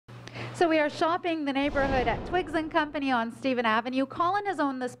So we are shopping the neighborhood at Twigs and Company on Stephen Avenue. Colin has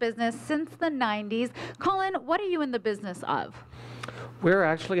owned this business since the 90s. Colin, what are you in the business of? We're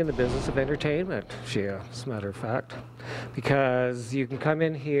actually in the business of entertainment, Shia, as a matter of fact, because you can come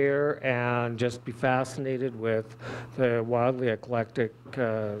in here and just be fascinated with the wildly eclectic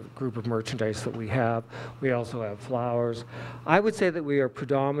group of merchandise that we have. We also have flowers. I would say that we are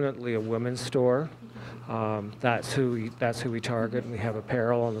predominantly a women's store. That's who we target, and we have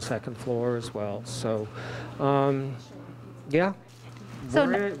apparel on the second floor as well. So, yeah,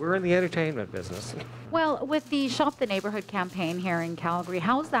 we're in the entertainment business. Well, with the Shop the Neighborhood campaign here in Calgary,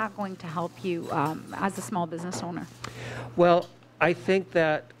 how's that going to help you as a small business owner? Well, I think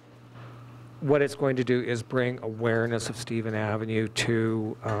that what it's going to do is bring awareness of Stephen Avenue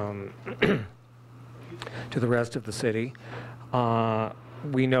to to the rest of the city.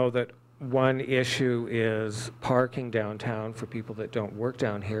 We know that one issue is parking downtown for people that don't work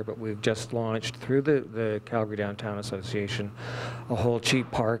down here, but we've just launched through the Calgary Downtown Association a whole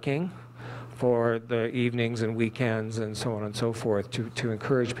cheap parking for the evenings and weekends and so on and so forth to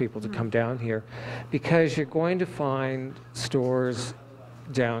encourage people to come down here, because you're going to find stores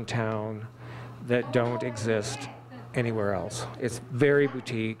downtown that don't exist anywhere else. It's very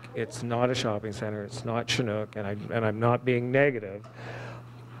boutique. It's not a shopping center. It's not Chinook, and I'm not being negative,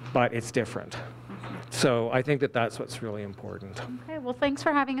 but it's different. So I think that that's what's really important. Okay, well, thanks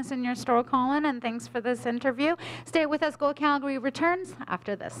for having us in your store, Colin, and thanks for this interview. Stay with us. Go Calgary returns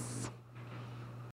after this.